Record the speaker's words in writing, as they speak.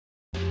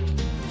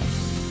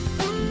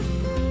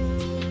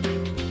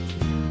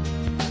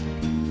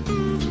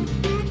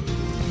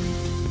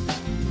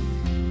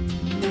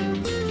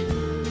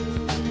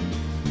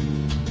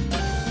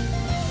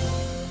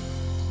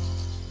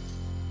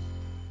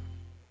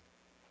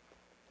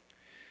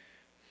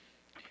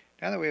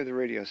Now that we have the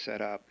radio set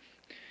up,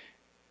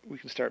 we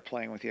can start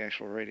playing with the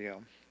actual radio.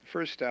 The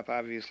first step,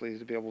 obviously, is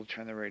to be able to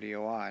turn the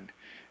radio on.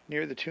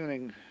 Near the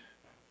tuning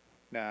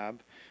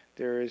knob,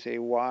 there is a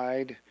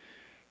wide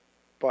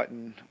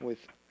button with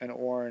an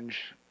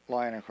orange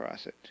line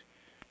across it.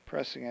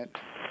 Pressing it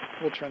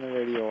will turn the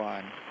radio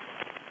on.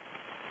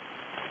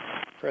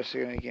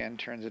 Pressing it again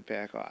turns it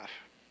back off.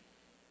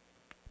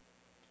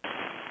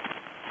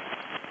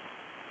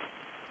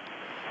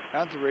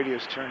 Now that the radio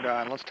is turned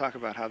on, let's talk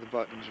about how the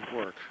buttons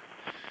work.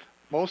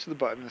 Most of the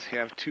buttons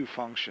have two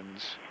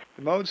functions.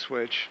 The mode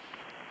switch,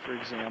 for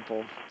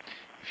example,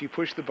 if you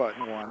push the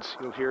button once,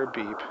 you'll hear a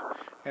beep,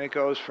 and it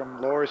goes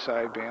from lower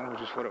sideband,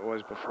 which is what it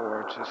was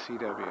before, to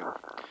CW.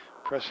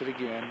 Press it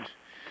again,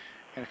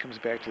 and it comes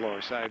back to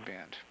lower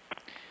sideband.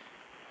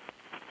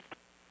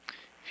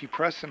 If you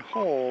press and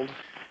hold,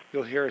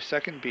 you'll hear a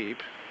second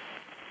beep,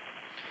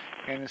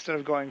 and instead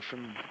of going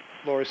from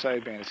lower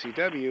sideband to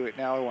CW, it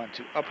now went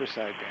to upper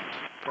sideband.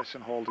 Press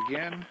and hold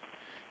again,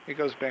 it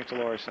goes back to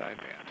lower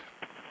sideband.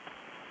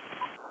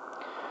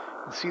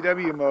 In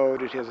CW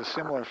mode, it has a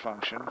similar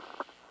function.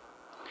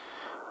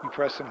 You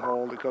press and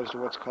hold, it goes to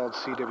what's called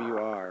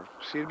CWR.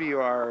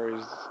 CWR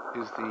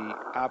is the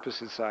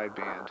opposite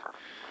sideband.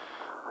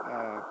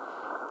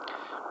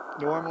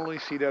 Normally,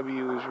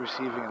 CW is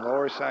receiving in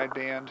lower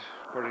sideband,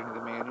 according to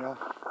the manual.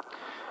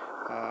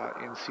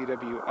 In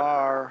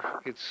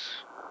CWR,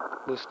 it's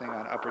listening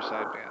on upper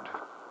sideband.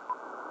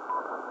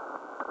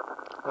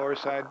 Lower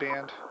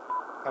sideband,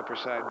 upper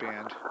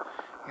sideband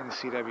in the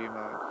CW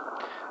mode.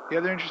 The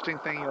other interesting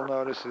thing you'll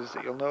notice is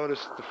that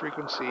the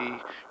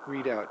frequency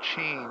readout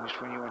changed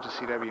when you went to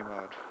CW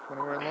mode. When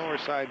we were in lower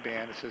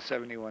sideband, it says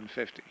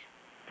 7150.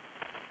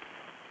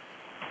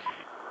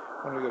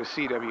 When we go to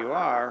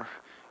CWR,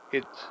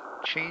 it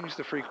changed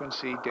the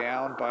frequency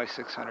down by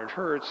 600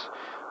 hertz,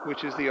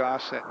 which is the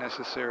offset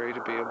necessary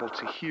to be able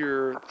to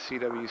hear the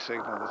CW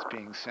signal that's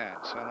being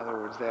sent. So in other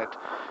words, that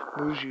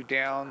moves you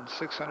down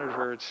 600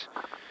 hertz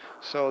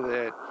so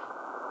that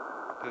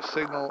the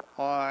signal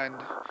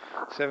on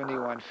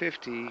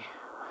 7150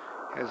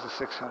 has a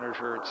 600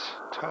 hertz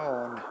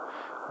tone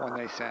when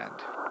they send.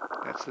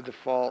 That's the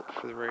default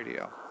for the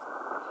radio.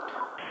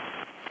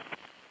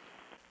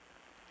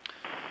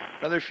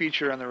 Another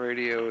feature on the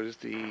radio is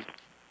the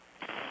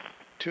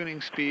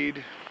tuning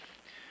speed.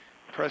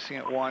 Pressing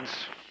it once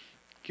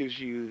gives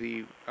you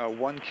the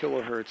 1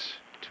 kilohertz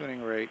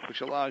tuning rate, which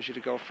allows you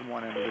to go from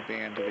one end of the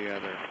band to the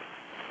other.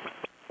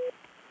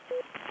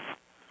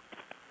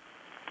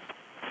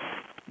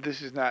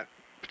 This is not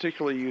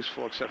particularly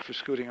useful except for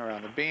scooting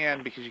around the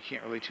band because you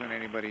can't really tune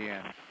anybody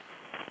in.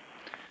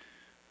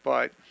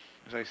 But,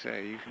 as I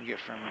say, you can get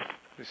from,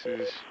 this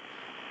is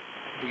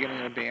the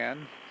beginning of the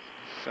band,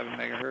 7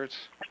 megahertz,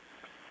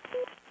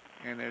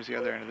 and there's the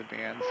other end of the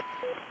band,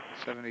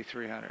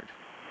 7300.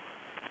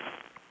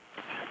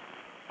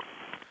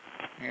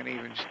 And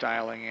even just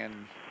dialing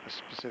in a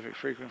specific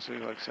frequency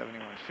like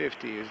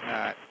 7150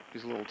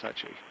 is a little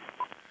touchy.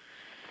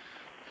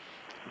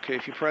 Okay,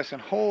 if you press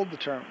and hold the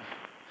tuning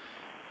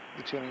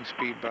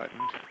speed button,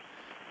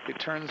 it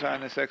turns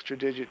on this extra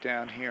digit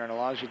down here and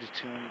allows you to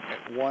tune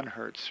at 1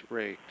 hertz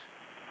rate.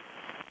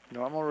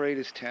 Normal rate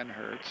is 10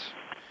 hertz.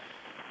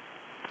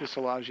 This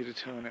allows you to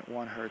tune at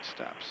 1 hertz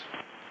steps.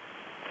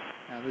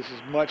 Now this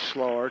is much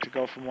slower. To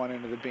go from one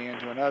end of the band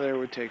to another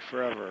would take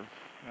forever.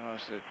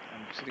 Notice that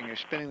I'm sitting here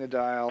spinning the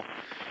dial,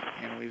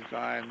 and we've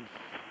gone,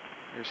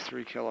 there's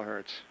 3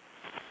 kilohertz.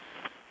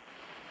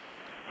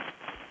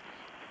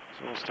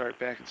 So we'll start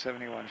back at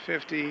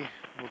 7150.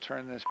 We'll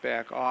turn this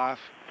back off.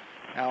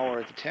 Now we're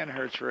at the 10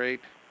 hertz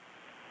rate.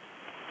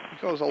 It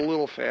goes a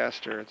little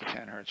faster at the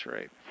 10 hertz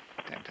rate.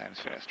 10 times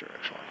faster,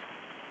 actually.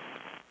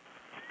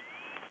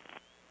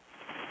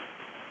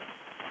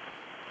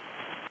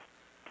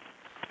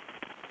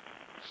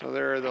 So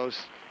there are those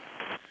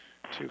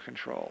two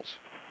controls.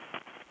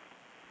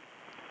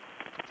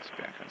 Put this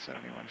back on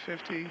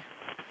 7150.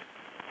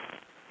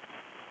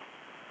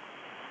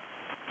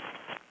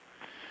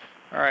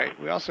 Alright,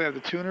 we also have the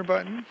tuner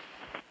button.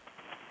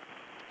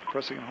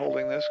 Pressing and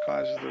holding this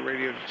causes the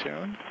radio to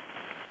tune.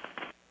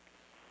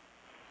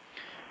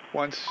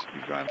 Once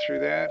you've gone through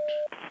that,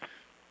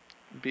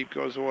 the beep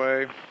goes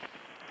away.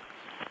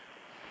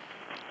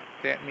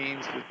 That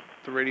means that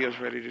the radio is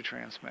ready to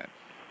transmit.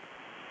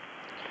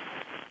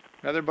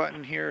 Another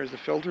button here is the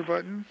filter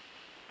button.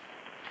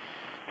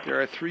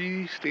 There are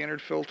 3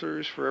 standard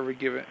filters for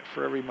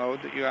every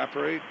mode that you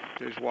operate.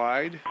 There's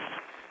wide,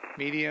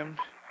 medium,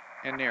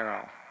 and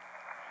narrow.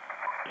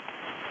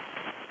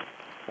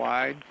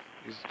 Wide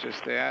is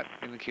just that.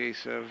 In the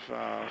case of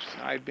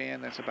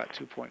sideband, that's about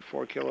 2.4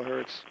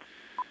 kilohertz.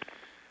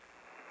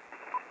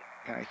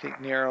 And I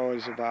think narrow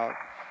is about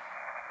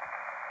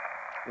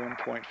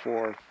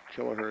 1.4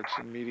 kilohertz,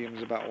 and medium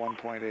is about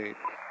 1.8.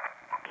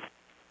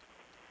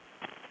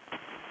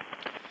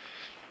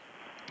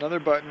 Another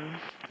button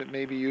that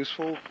may be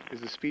useful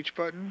is the speech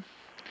button.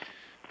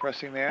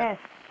 Pressing that.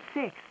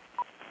 S6,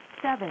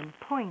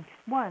 7.15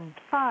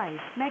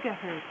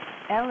 megahertz,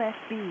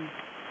 LSB.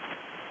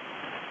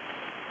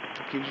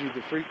 It gives you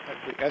the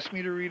S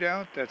meter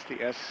readout. That's the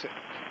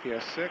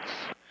S6,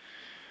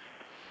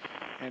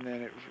 and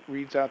then it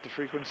reads out the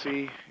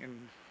frequency,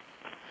 and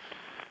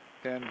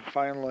then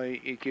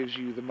finally it gives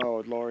you the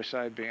mode, lower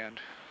sideband.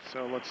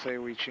 So let's say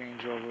we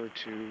change over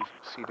to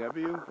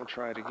CW. We'll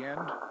try it again.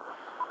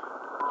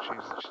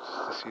 Change this to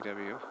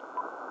CW.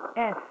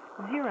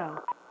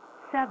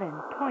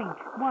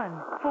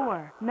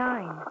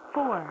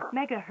 S07.1494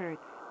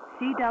 megahertz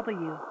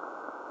CW.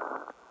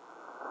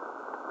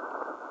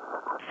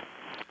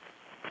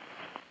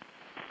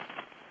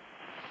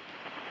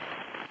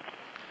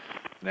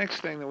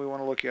 Next thing that we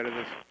want to look at are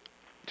the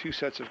two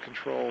sets of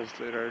controls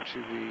that are to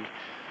the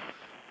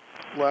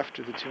left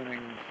of the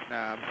tuning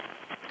knob.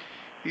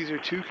 These are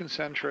two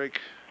concentric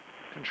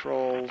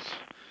controls.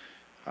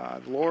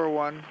 The lower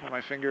one, where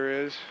my finger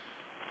is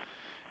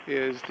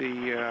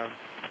the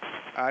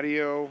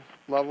audio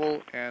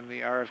level and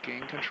the RF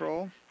gain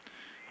control.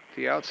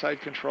 The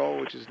outside control,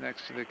 which is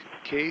next to the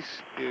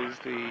case, is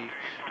the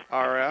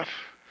RF.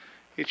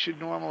 It should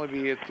normally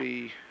be at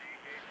the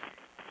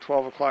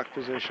 12 o'clock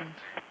position.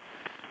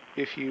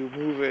 If you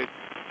move it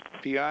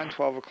beyond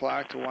 12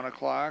 o'clock to 1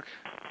 o'clock,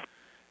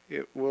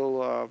 it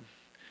will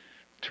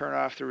turn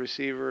off the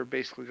receiver,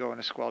 basically go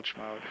into squelch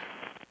mode.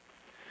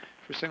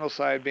 For single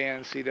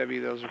sideband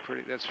CW,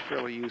 that's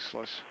fairly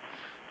useless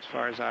as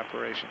far as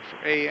operation.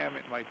 For AM,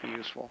 it might be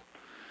useful.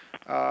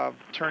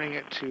 Turning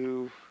it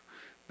to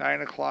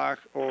 9 o'clock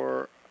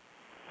or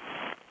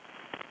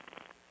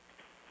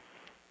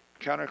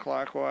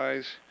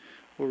counterclockwise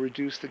will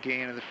reduce the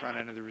gain of the front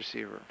end of the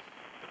receiver.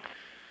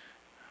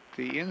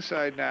 The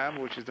inside knob,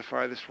 which is the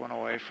farthest one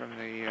away from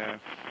the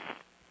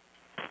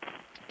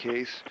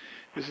case,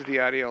 this is the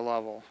audio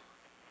level.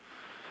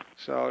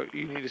 So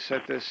you need to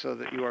set this so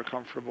that you are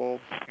comfortable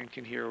and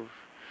can hear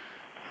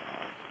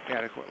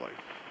adequately.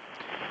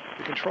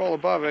 The control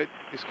above it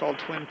is called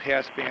twin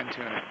passband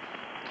tuning.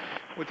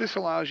 What this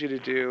allows you to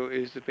do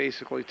is to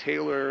basically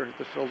tailor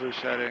the filter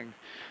setting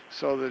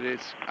so that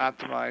it's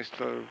optimized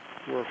to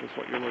work with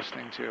what you're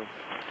listening to.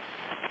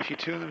 If you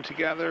tune them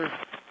together,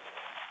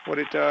 what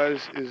it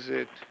does is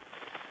it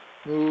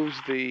moves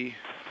the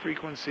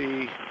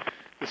frequency,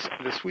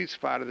 the sweet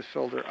spot of the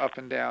filter up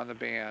and down the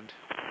band.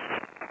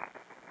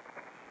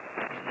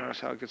 Notice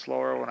how it gets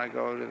lower when I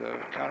go to the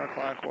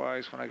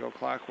counterclockwise. When I go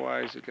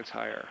clockwise, it gets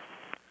higher.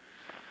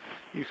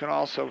 You can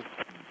also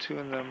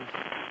tune them,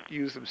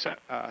 use them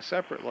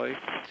separately,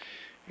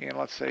 and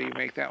let's say you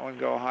make that one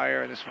go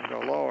higher and this one go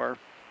lower.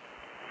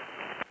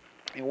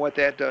 And what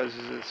that does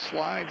is it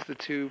slides the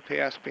two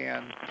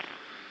passband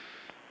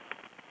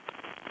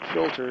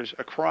filters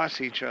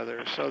across each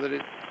other so that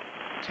it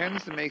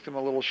tends to make them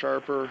a little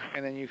sharper,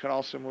 and then you can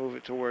also move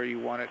it to where you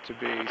want it to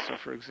be. So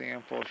for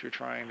example, if you're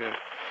trying to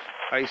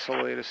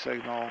isolate a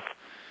signal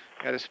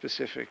at a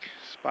specific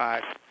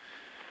spot,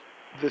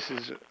 this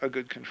is a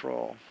good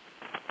control.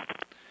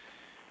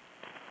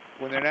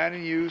 When they're not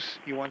in use,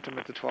 you want them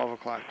at the 12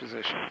 o'clock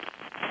position.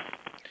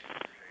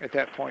 At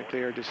that point,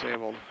 they are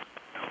disabled.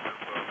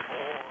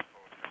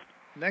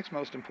 The next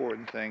most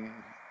important thing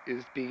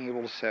is being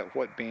able to set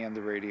what band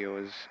the radio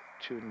is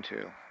tuned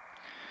to.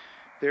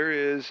 There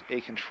is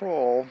a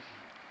control,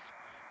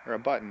 or a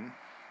button,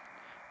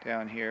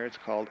 down here. It's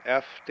called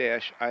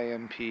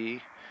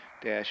F-IMP-ENT,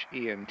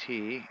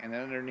 and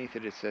then underneath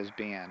it, it says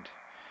band.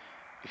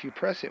 If you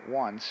press it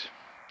once,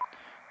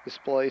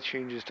 display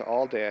changes to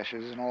all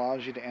dashes and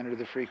allows you to enter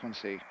the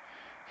frequency.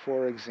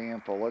 For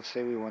example, let's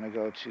say we want to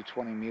go to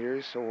 20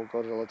 meters, so we'll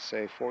go to, let's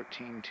say,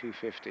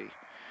 14,250.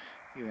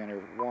 You enter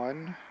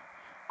 1,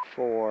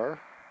 4,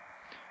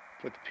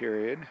 put the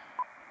period,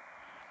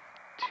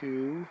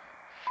 2,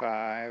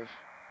 5,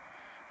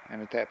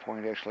 and at that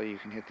point actually you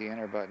can hit the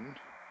enter button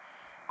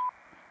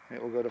and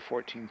it will go to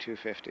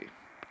 14,250.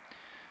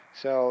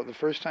 So the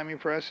first time you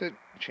press it,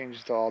 it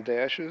changes to all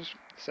dashes.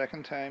 The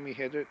second time you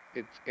hit it,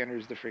 it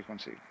enters the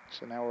frequency.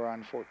 So now we're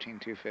on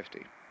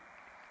 14,250.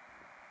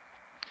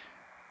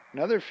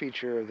 Another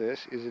feature of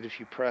this is that if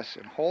you press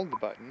and hold the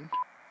button,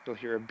 you'll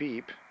hear a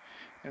beep.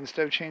 And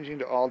instead of changing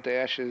to all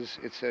dashes,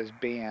 it says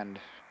band.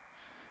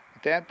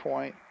 At that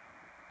point,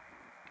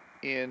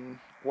 in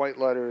white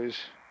letters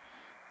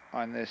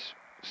on this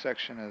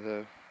section of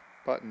the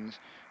buttons,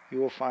 you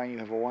will find you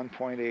have a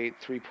 1.8,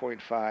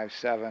 3.5,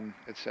 7,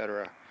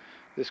 etc.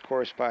 This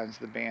corresponds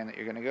to the band that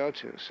you're going to go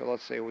to. So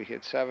let's say we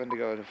hit 7 to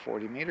go to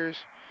 40 meters,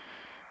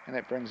 and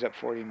that brings up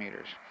 40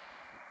 meters.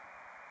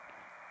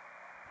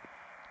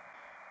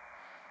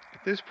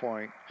 At this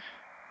point,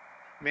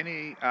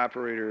 many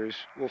operators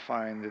will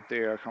find that they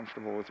are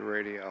comfortable with the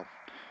radio.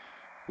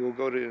 We'll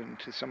go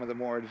into some of the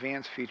more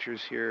advanced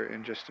features here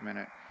in just a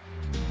minute.